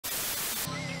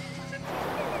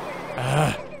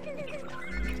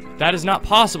That is not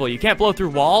possible. You can't blow through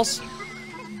walls?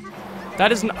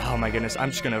 That isn't... Oh my goodness, I'm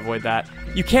just gonna avoid that.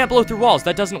 You can't blow through walls.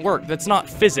 That doesn't work. That's not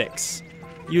physics.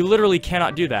 You literally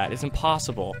cannot do that. It's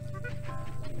impossible.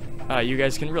 You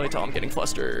guys can really tell I'm getting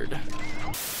flustered.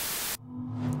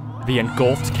 The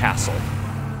Engulfed Castle.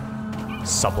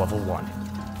 Sublevel 1.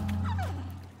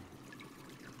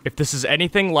 If this is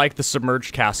anything like the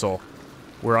Submerged Castle,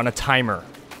 we're on a timer.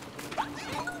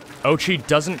 Ochi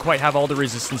doesn't quite have all the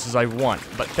resistances I want,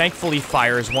 but thankfully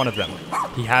fire is one of them.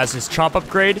 He has his chomp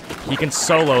upgrade, he can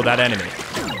solo that enemy.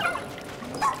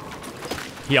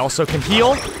 He also can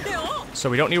heal,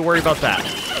 so we don't need to worry about that.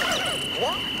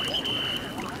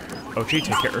 Ochi,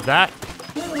 take care of that.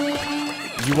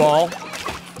 You all,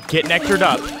 get nectared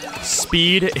up.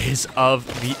 Speed is of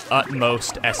the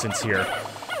utmost essence here.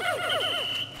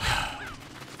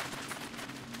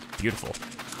 Beautiful.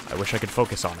 I wish I could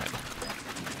focus on it.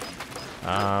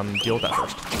 Deal with that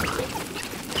first.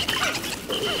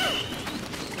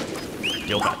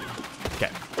 Deal with that. Okay,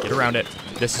 get around it.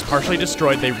 This is partially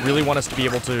destroyed. They really want us to be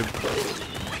able to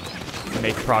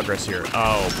make progress here.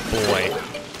 Oh, boy.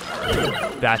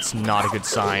 That's not a good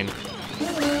sign.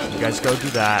 You guys go do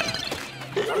that.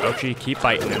 Ochi, keep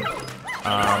fighting him.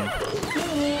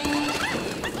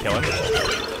 Kill him.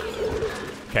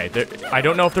 Okay, I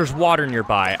don't know if there's water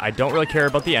nearby. I don't really care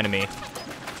about the enemy.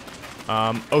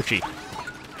 Ochi.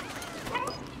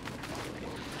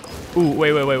 Ooh,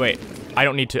 wait. I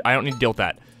don't need to deal with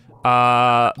that.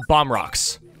 Bomb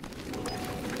rocks.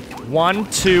 1,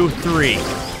 2, 3.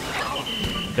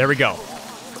 There we go.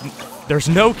 There's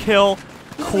no kill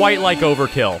quite like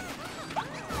overkill.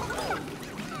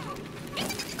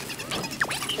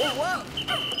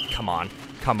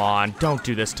 Come on. Don't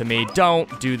do this to me.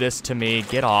 Don't do this to me.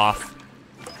 Get off.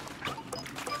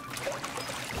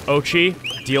 Ochi,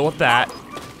 deal with that.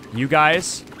 You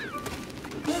guys,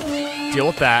 deal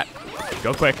with that.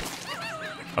 Go quick.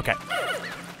 Okay.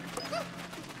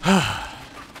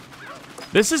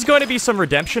 This is going to be some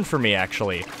redemption for me,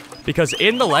 actually. Because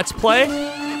in the Let's Play,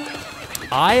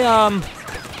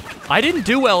 I didn't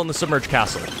do well in the Submerged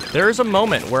Castle. There is a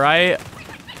moment where I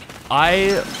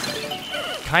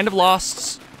kind of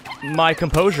lost my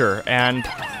composure and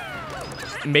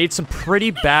made some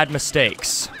pretty bad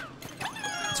mistakes.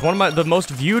 It's one of the most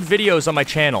viewed videos on my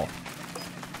channel.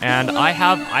 And I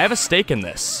have a stake in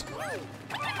this.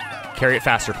 Carry it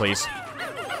faster, please.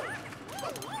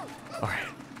 Alright.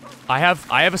 I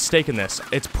have a stake in this.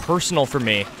 It's personal for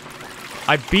me.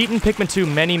 I've beaten Pikmin 2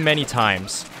 many, many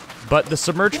times. But the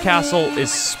Submerged Castle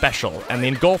is special, and the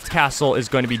Engulfed Castle is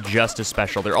going to be just as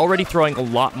special. They're already throwing a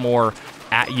lot more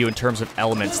at you in terms of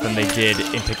elements than they did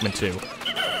in Pikmin 2.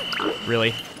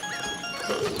 Really?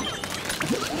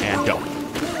 And go.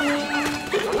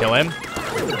 Kill him.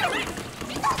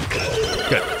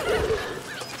 Good.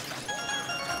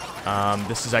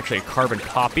 This is actually a carbon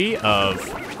copy of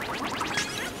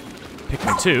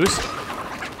Pikmin 2's.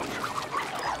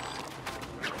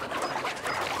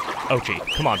 Ochi,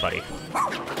 come on, buddy.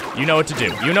 You know what to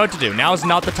do. You know what to do. Now is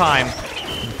not the time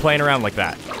to be playing around like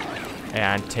that.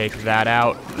 And take that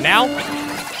out now.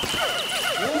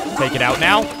 Take it out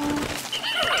now.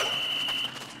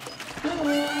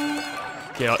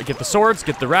 Get the swords,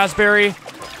 get the raspberry.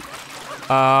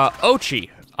 Ochi,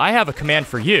 I have a command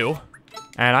for you,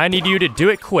 and I need you to do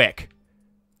it quick.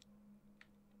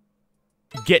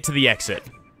 Get to the exit.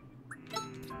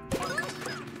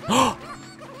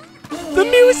 The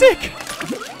music!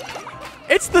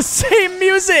 It's the same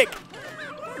music!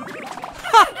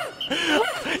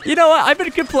 You know what? I've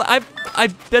been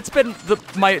that's been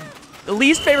my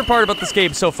least favorite part about this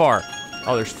game so far.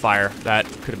 Oh, there's fire. That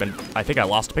could have been... I think I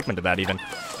lost Pikmin to that, even.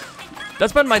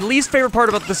 That's been my least favorite part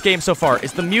about this game so far,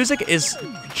 is the music is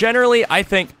generally, I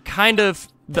think, kind of...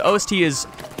 The OST is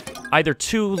either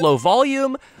too low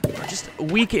volume, or just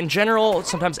weak in general,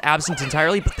 sometimes absent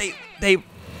entirely, but they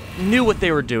knew what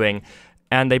they were doing,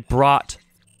 and they brought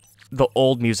the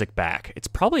old music back. It's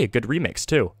probably a good remix,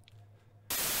 too.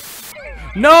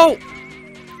 No!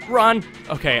 Run!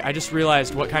 Okay, I just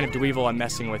realized what kind of dweevil I'm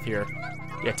messing with here.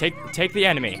 Yeah, take the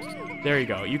enemy. There you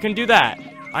go. You can do that.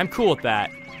 I'm cool with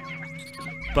that.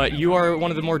 But you are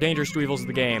one of the more dangerous dweevils of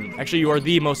the game. Actually, you are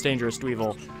the most dangerous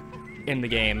dweevil in the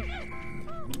game.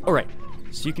 Alright,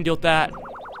 so you can deal with that.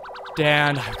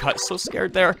 And I got so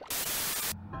scared there.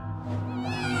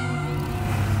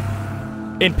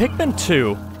 In Pikmin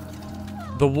 2,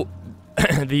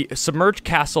 the Submerged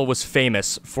Castle was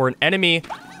famous for an enemy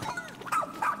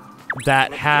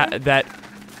that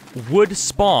would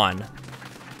spawn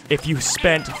if you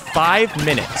spent 5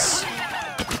 minutes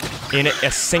in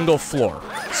a single floor.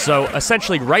 So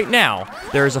essentially right now,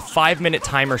 there is a 5-minute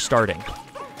timer starting.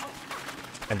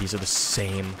 And these are the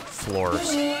same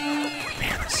floors.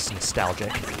 Man, this is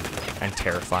nostalgic and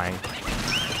terrifying.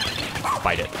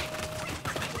 Bite it.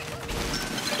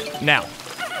 Now,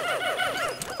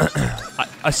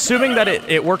 assuming that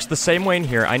it works the same way in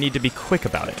here, I need to be quick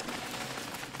about it.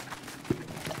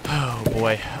 Oh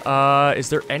boy. Is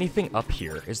there anything up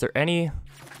here? Is there any...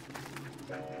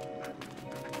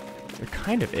 There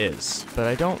kind of is, but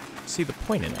I don't see the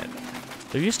point in it.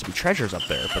 There used to be treasures up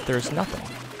there, but there's nothing.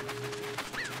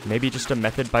 Maybe just a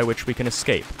method by which we can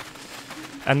escape.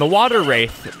 And the water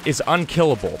wraith is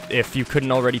unkillable, if you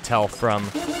couldn't already tell from...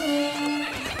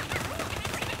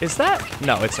 Is that?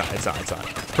 No, it's not.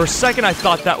 For a second, I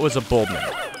thought that was a Bulbman.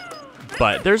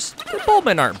 But the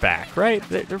Bulbmen aren't back, right?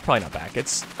 They're probably not back.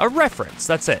 It's a reference,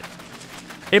 that's it.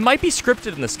 It might be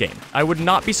scripted in this game. I would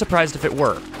not be surprised if it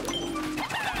were.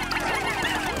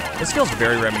 This feels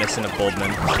very reminiscent of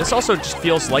Bulbman. This also just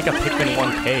feels like a Pikmin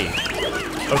 1 cave.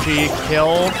 Ochi,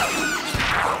 kill.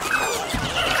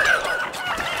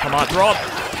 Come on, throw up.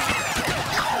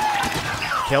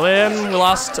 Kill him. We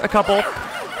lost a couple.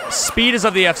 Speed is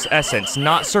of the essence.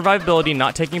 Not survivability,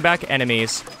 not taking back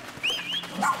enemies.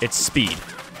 It's speed.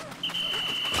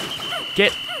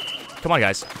 Come on,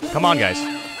 guys. Come on, guys.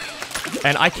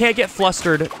 And I can't get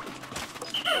flustered.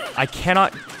 I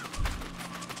cannot...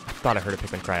 I thought I heard a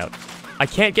Pikmin cry out. I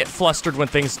can't get flustered when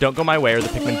things don't go my way or the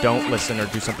Pikmin don't listen or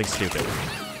do something stupid.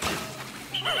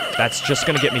 That's just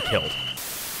gonna get me killed.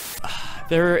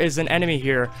 There is an enemy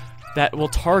here that will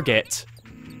target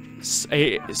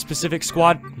a specific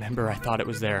squad member. I thought it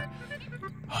was there.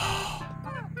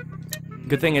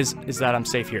 Good thing is that I'm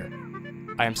safe here.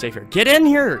 I am safe here. Get in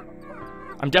here!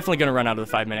 I'm definitely gonna run out of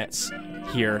the 5 minutes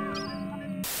here.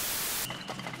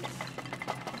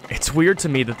 It's weird to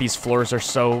me that these floors are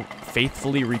so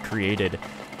faithfully recreated.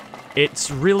 It's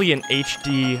really an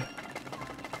HD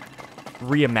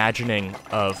reimagining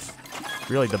of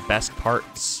really the best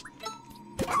parts.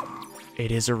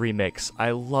 It is a remix.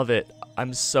 I love it.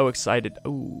 I'm so excited.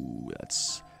 Ooh,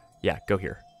 that's... Yeah, go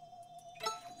here.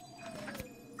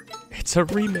 It's a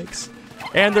remix.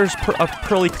 And there's a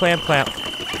Pearly Clamp.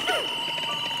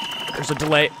 There's a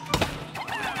delay.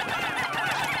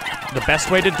 The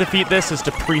best way to defeat this is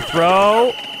to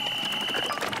pre-throw.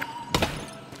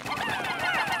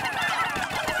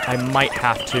 I might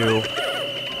have to...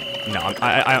 No,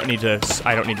 I don't need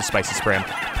to spicy spray him.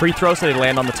 Pre-throw so they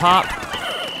land on the top.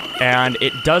 And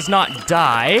it does not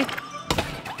die.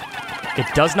 It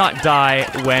does not die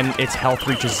when its health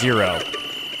reaches 0.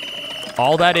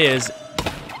 All that's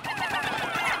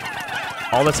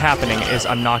happening is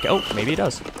I'm not... Oh, maybe it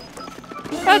does.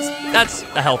 That's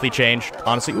a healthy change,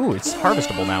 honestly. Ooh, it's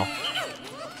harvestable now.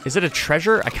 Is it a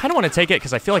treasure? I kind of want to take it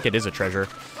because I feel like it is a treasure.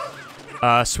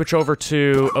 Switch over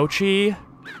to Ochi.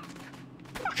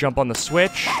 Jump on the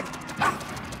switch.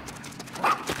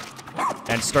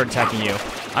 And start attacking you.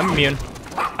 I'm immune.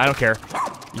 I don't care.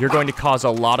 You're going to cause a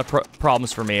lot of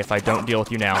problems for me if I don't deal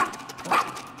with you now.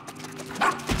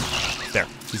 There,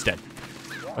 he's dead.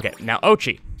 Okay, now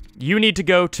Ochi, you need to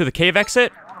go to the cave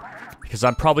exit because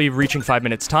I'm probably reaching 5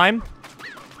 minutes time.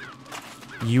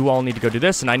 You all need to go do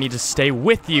this, and I need to stay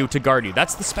with you to guard you.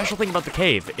 That's the special thing about the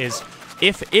cave, is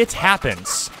if it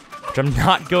happens, which I'm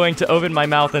not going to open my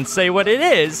mouth and say what it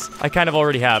is, I kind of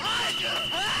already have.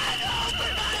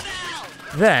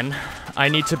 Then, I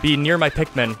need to be near my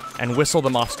Pikmin and whistle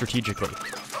them off strategically.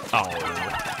 Oh,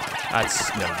 that's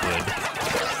no good.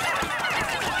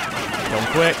 Kill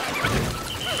him quick.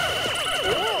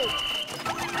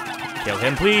 Kill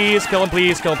him, please. Kill him,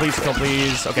 please. Kill him, please. Kill him,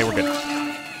 please. Okay, we're good.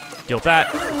 Deal with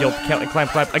that.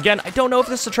 Clamp. Again, I don't know if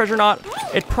this is a treasure or not.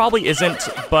 It probably isn't,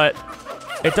 but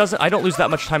it doesn't. I don't lose that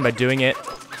much time by doing it.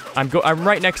 I'm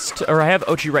right next to, or I have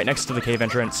Ochi right next to the cave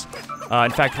entrance.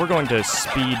 In fact, we're going to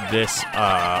speed this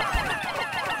up.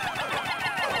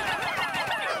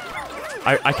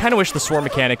 I kind of wish the swarm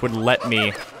mechanic would let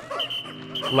me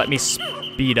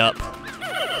speed up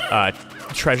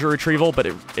treasure retrieval, but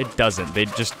it doesn't.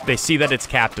 They see that it's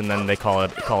capped and then they call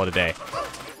it a day.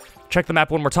 Check the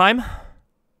map one more time.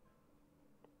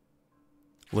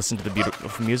 Listen to the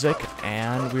beautiful music,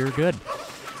 and we're good.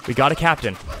 We got a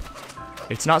captain.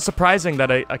 It's not surprising that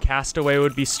a castaway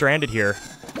would be stranded here.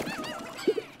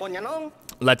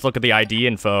 Let's look at the ID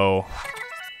info.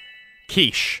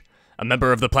 Quiche, a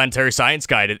member of the Planetary Science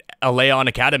Guide at Aleon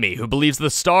Academy, who believes the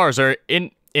stars are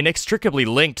inextricably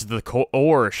linked to the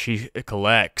ore she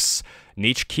collects.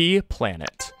 Nichki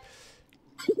Planet.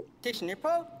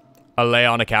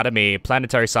 Aleon Academy,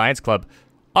 Planetary Science Club.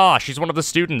 Ah, she's one of the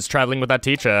students traveling with that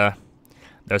teacher.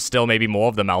 There's still maybe more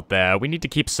of them out there. We need to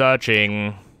keep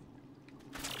searching.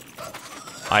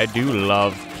 I do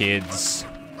love kids.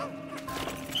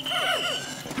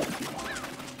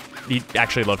 He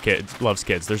actually loves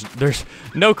kids. There's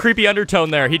no creepy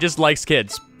undertone there. He just likes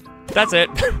kids. That's it.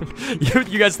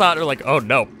 you guys thought, or like, oh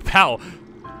no, how?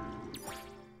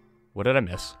 What did I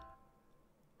miss?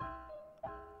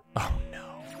 Oh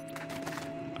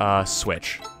no.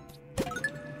 Switch.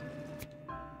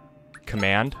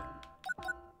 Command.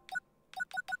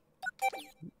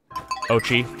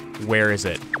 Ochi, where is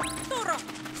it?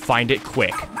 Find it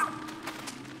quick.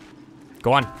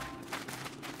 Go on.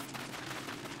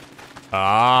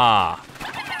 Ah.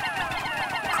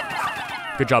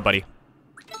 Good job, buddy.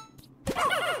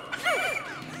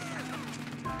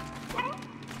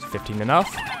 Is 15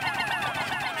 enough?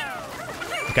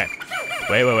 Okay.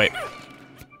 Wait.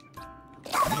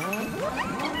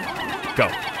 Go.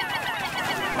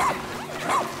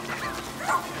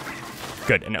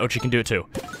 Good, and Ochi can do it too.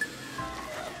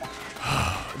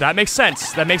 That makes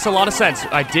sense. That makes a lot of sense.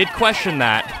 I did question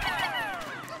that.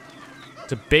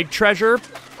 It's a big treasure,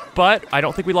 but I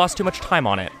don't think we lost too much time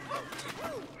on it.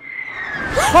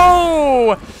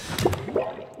 Oh!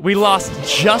 We lost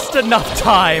just enough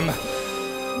time.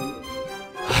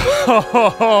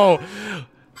 Oh!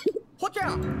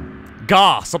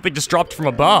 Gah, something just dropped from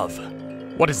above.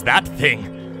 What is that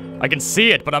thing? I can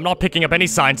see it, but I'm not picking up any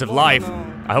signs of life.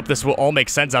 I hope this will all make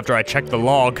sense after I check the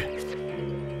log.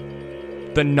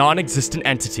 The non-existent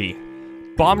entity.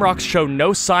 Bomb rocks show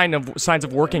no signs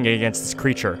of working against this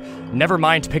creature. Never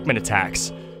mind Pikmin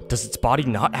attacks. Does its body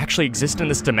not actually exist in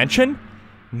this dimension?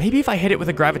 Maybe if I hit it with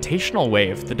a gravitational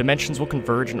wave, the dimensions will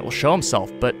converge and it will show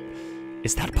himself, but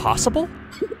is that possible?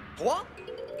 What?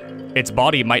 Its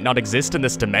body might not exist in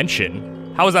this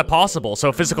dimension. How is that possible? So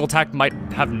a physical attack might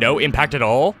have no impact at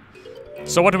all?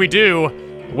 So what do we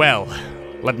do? Well,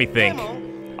 let me think.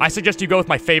 I suggest you go with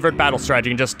my favorite battle strategy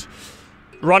and just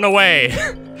run away.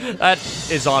 That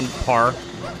is on par.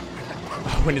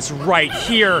 When it's right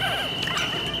here.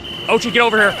 Ochi, get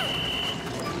over here.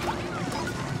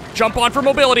 Jump on for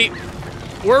mobility.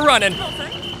 We're running.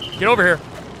 Get over here.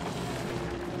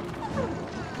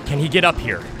 Can he get up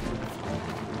here?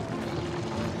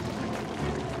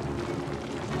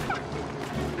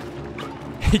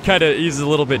 He's a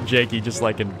little bit janky, just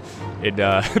like in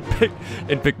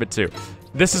Pikmin 2.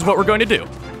 This is what we're going to do.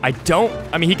 I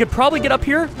mean, he could probably get up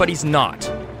here, but he's not.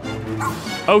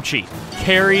 Ochi,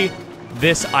 carry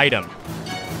this item.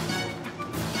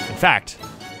 In fact,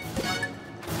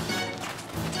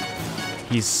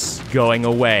 he's going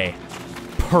away.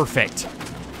 Perfect.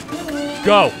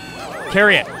 Go.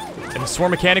 Carry it. And the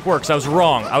swarm mechanic works. I was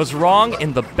wrong. I was wrong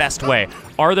in the best way.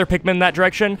 Are there Pikmin in that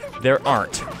direction? There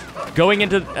aren't. Going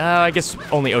into, I guess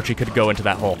only Ochi could go into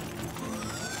that hole.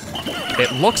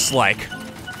 It looks like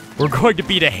we're going to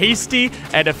beat a hasty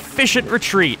and efficient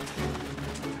retreat.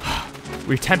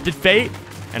 We tempted fate,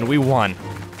 and we won.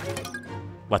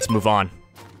 Let's move on.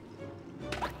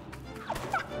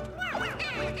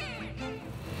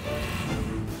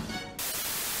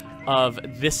 Of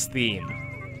this theme.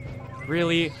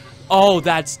 Really? Oh,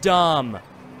 that's dumb.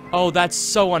 Oh, that's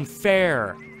so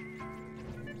unfair.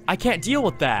 I can't deal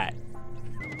with that.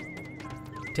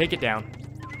 Take it down.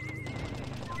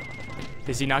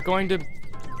 Is he not going to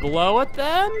blow at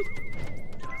them?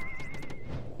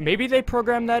 Maybe they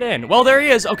programmed that in. Well, there he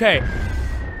is. Okay.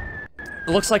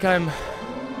 It looks like I'm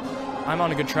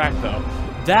on a good track, though.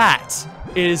 That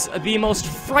is the most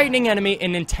frightening enemy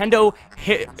in Nintendo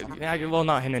well,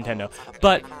 not in Nintendo,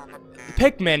 but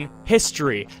Pikmin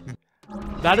history.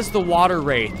 That is the water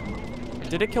wraith.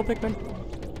 Did it kill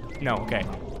Pikmin? No, okay.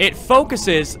 It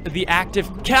focuses the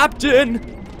active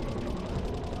captain.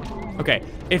 Okay,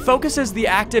 it focuses the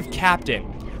active captain,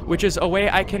 which is a way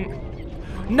I can...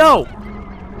 No!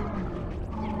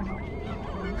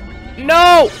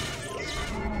 No!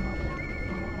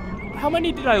 How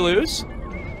many did I lose?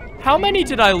 How many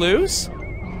did I lose?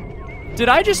 Did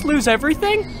I just lose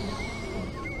everything?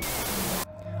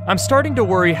 I'm starting to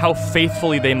worry how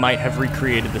faithfully they might have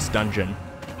recreated this dungeon.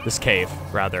 This cave,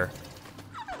 rather.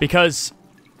 Because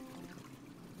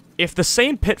if the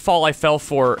same pitfall I fell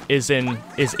for is in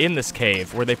this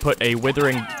cave, where they put a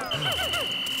withering...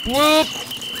 Whoop!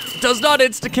 Does not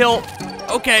insta-kill.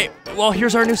 Okay, well,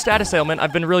 here's our new status ailment.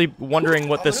 I've been really wondering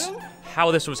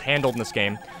how this was handled in this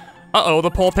game. Uh-oh,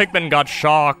 the pole Pikmin got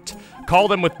shocked. Call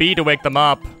them with B to wake them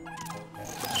up.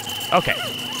 Okay.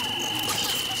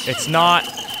 It's not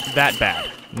that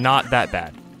bad. Not that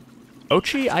bad.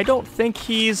 Ochi, I don't think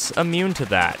he's immune to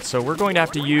that, so we're going to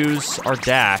have to use our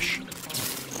dash.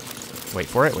 Wait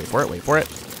for it, wait for it, wait for it.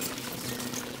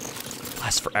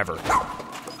 Lasts forever.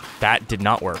 That did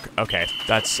not work. Okay,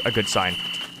 that's a good sign.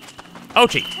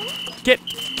 Ochi, get,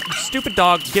 you stupid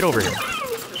dog, get over here.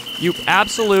 You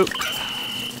absolute...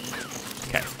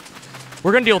 Okay.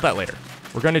 We're gonna deal with that later.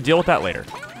 We're gonna deal with that later.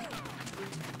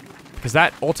 Because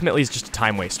that ultimately is just a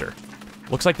time waster.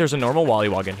 Looks like there's a normal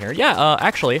Wollywog in here. Yeah,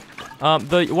 actually,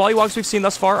 the Wollywogs we've seen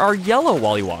thus far are yellow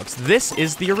Wollywogs. This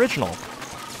is the original.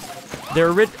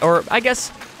 Or I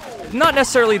guess, not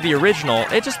necessarily the original.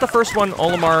 It's just the first one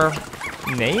Olimar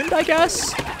named, I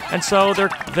guess. And so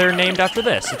they're named after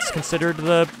this. It's considered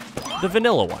the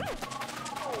vanilla one.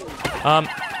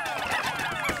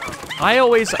 I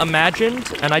always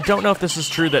imagined, and I don't know if this is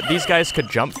true, that these guys could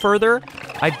jump further.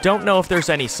 I don't know if there's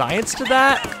any science to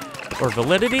that or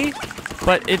validity,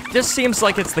 but it just seems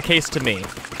like it's the case to me.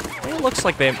 It looks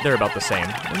like they're about the same.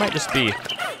 It might just be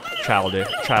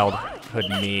childhood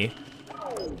me.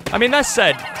 I mean, that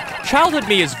said, childhood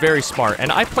me is very smart,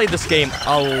 and I played this game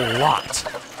a lot.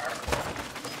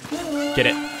 Get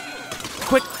it.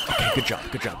 Quick. Okay, good job,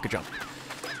 good job, good job.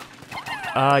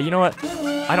 You know what?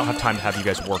 I don't have time to have you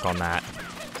guys work on that.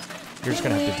 You're just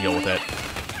gonna have to deal with it.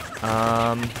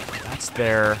 That's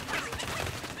there.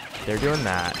 They're doing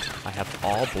that. I have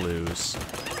all blues.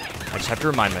 I just have to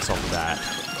remind myself of that.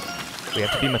 We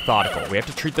have to be methodical. We have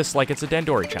to treat this like it's a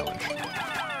Dandori challenge.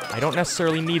 I don't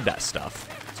necessarily need that stuff.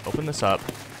 Let's open this up.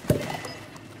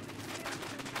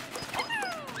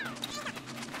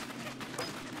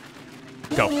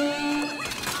 Go.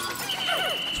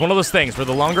 It's one of those things where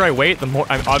the longer I wait, the more,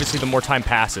 obviously the more time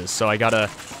passes, so I gotta...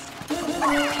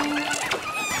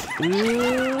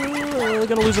 Ooh,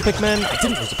 gonna lose a Pikmin. I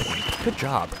didn't lose a Pikmin. Good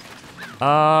job.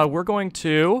 We're going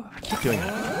to... I keep doing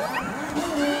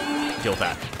that. Deal with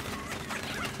that.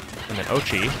 And then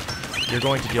Ochi, you're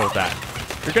going to deal with that.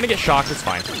 You're gonna get shocked, it's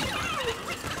fine.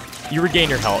 You regain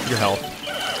your health.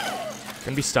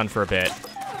 Gonna be stunned for a bit.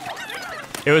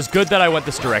 It was good that I went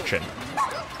this direction.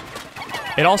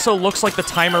 It also looks like the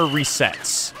timer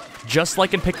resets. Just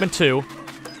like in Pikmin 2,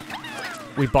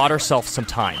 we bought ourselves some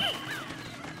time.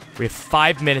 We have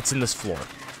 5 minutes in this floor.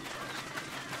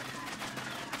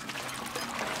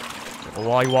 A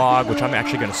Wollywog, which I'm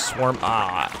actually going to swarm.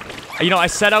 You know, I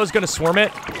said I was going to swarm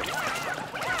it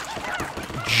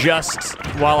just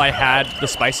while I had the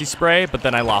spicy spray, but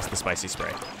then I lost the spicy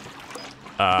spray.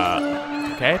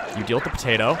 Okay, you deal with the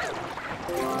potato.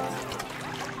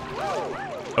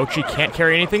 Ochi can't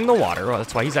carry anything in the water. Well,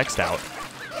 that's why he's X'd out.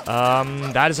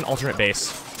 That is an alternate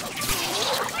base.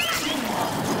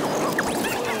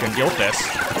 Gonna deal with this.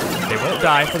 They won't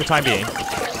die for the time being.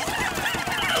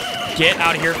 Get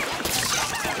out of here.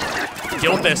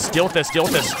 Deal with this, deal with this, deal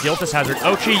with this, deal with this hazard.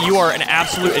 Ochi, you are an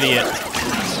absolute idiot.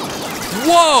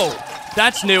 Whoa!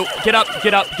 That's new. Get up,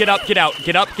 get up, get up, get out,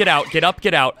 get up, get out, get up,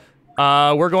 get out.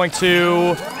 We're going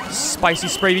to spicy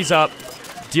spray these up.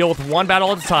 Deal with one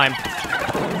battle at a time.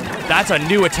 That's a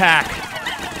new attack.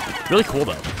 Really cool,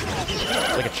 though.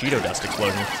 It's like a Cheeto dust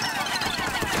explosion.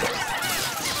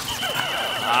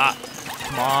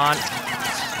 Come on.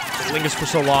 It lingers for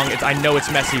so long. I know it's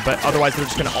messy, but otherwise they're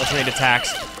just going to alternate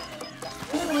attacks.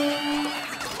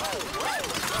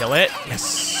 Kill it.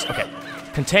 Yes. Okay.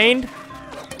 Contained.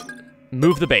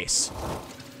 Move the base.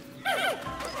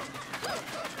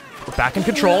 We're back in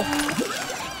control.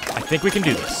 I think we can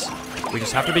do this. We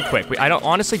just have to be quick. I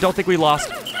honestly don't think we lost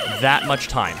that much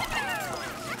time.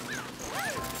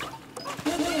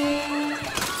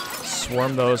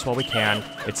 Swarm those while we can.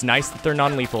 It's nice that they're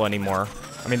non-lethal anymore.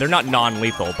 I mean, they're not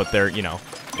non-lethal, but they're, you know,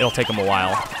 it'll take them a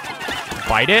while.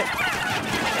 Bite it.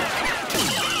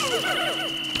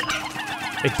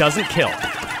 It doesn't kill.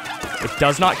 It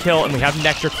does not kill, and we have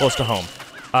Nectar close to home.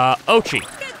 Ochi.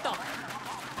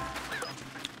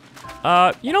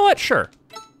 You know what? Sure.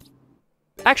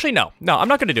 Actually, no. No, I'm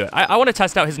not going to do it. I want to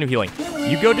test out his new healing.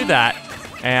 You go do that,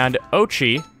 and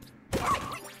Ochi,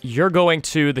 you're going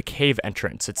to the cave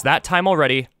entrance. It's that time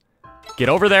already. Get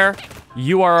over there.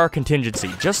 You are our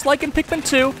contingency. Just like in Pikmin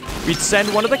 2, we'd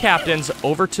send one of the captains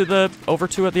over to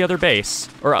the other base,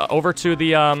 or over to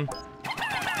the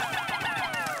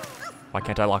Why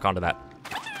can't I lock onto that?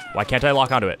 Why can't I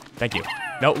lock onto it? Thank you.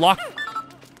 No, lock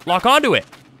onto it.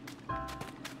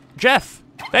 Jeff,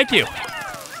 thank you.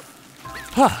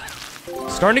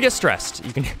 Starting to get stressed.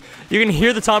 You can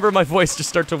hear the timbre of my voice just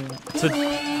start to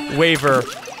waver.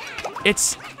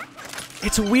 It's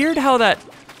weird how that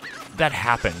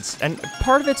happens, and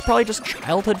part of it's probably just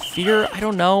childhood fear. I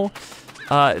don't know.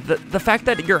 The fact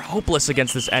that you're hopeless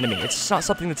against this enemy. It's not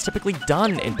something that's typically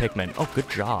done in Pikmin. Oh, good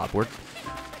job. We're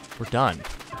done.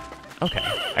 Okay,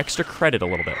 extra credit a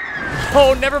little bit.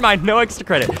 Oh, never mind. No extra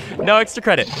credit. No extra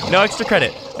credit. No extra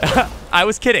credit. I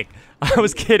was kidding. I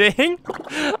was kidding.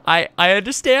 I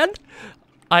understand.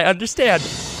 I understand.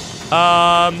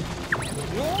 Come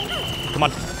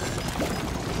on.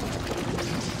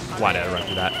 Why did I run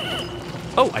through that?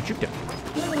 Oh, I juked him.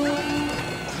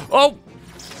 Oh!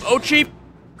 Oh, cheap!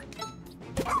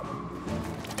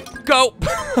 Go!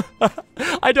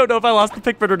 I don't know if I lost the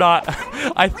Pikmin or not.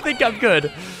 I think I'm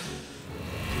good.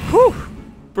 Whew!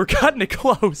 We're cutting it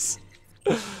close.